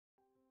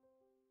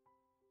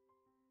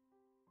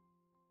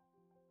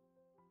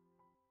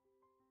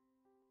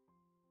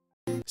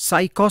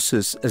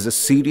Psychosis is a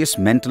serious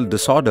mental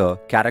disorder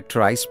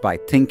characterized by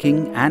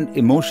thinking and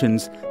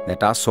emotions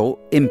that are so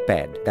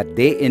impaired that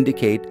they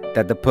indicate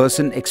that the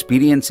person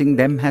experiencing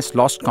them has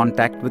lost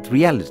contact with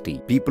reality.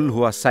 People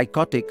who are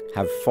psychotic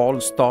have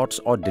false thoughts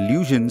or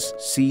delusions,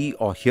 see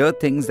or hear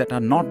things that are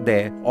not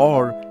there,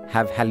 or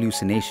have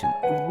hallucination.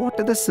 What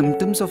are the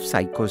symptoms of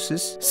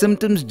psychosis?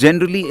 Symptoms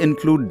generally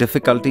include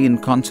difficulty in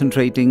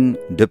concentrating,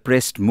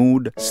 depressed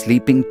mood,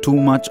 sleeping too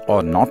much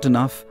or not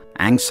enough,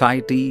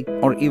 anxiety,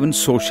 or even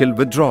social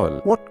withdrawal.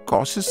 What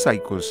causes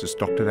psychosis,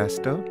 Dr.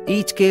 Astor?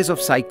 Each case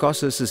of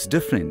psychosis is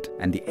different,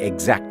 and the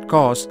exact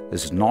cause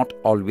is not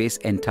always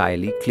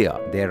entirely clear.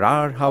 There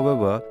are,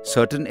 however,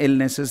 certain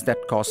illnesses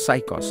that cause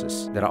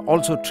psychosis. There are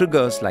also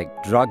triggers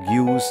like drug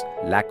use,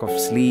 lack of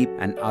sleep,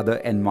 and other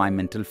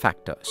environmental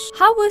factors.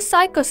 How is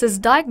psychosis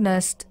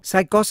diagnosed?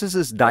 Psychosis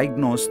is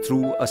diagnosed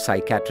through a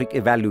psychiatric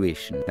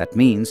evaluation. That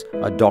means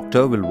a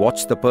doctor will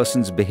watch the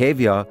person's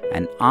behavior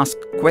and ask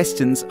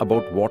questions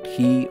about what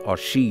he or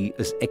she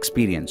is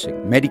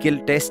experiencing. Medical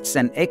tests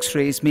and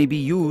X-rays may be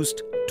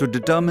used to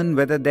determine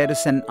whether there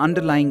is an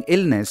underlying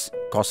illness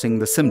causing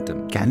the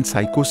symptom. Can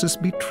psychosis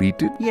be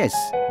treated? Yes,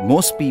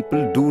 most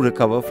people do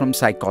recover from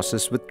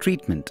psychosis with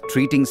treatment.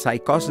 Treating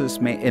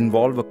psychosis may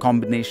involve a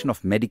combination of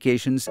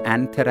medications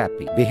and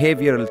therapy.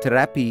 Behavioral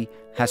therapy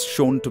has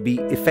shown to be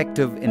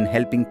effective in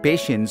helping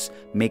patients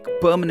make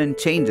permanent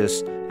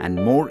changes and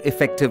more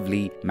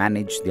effectively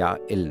manage their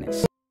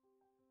illness.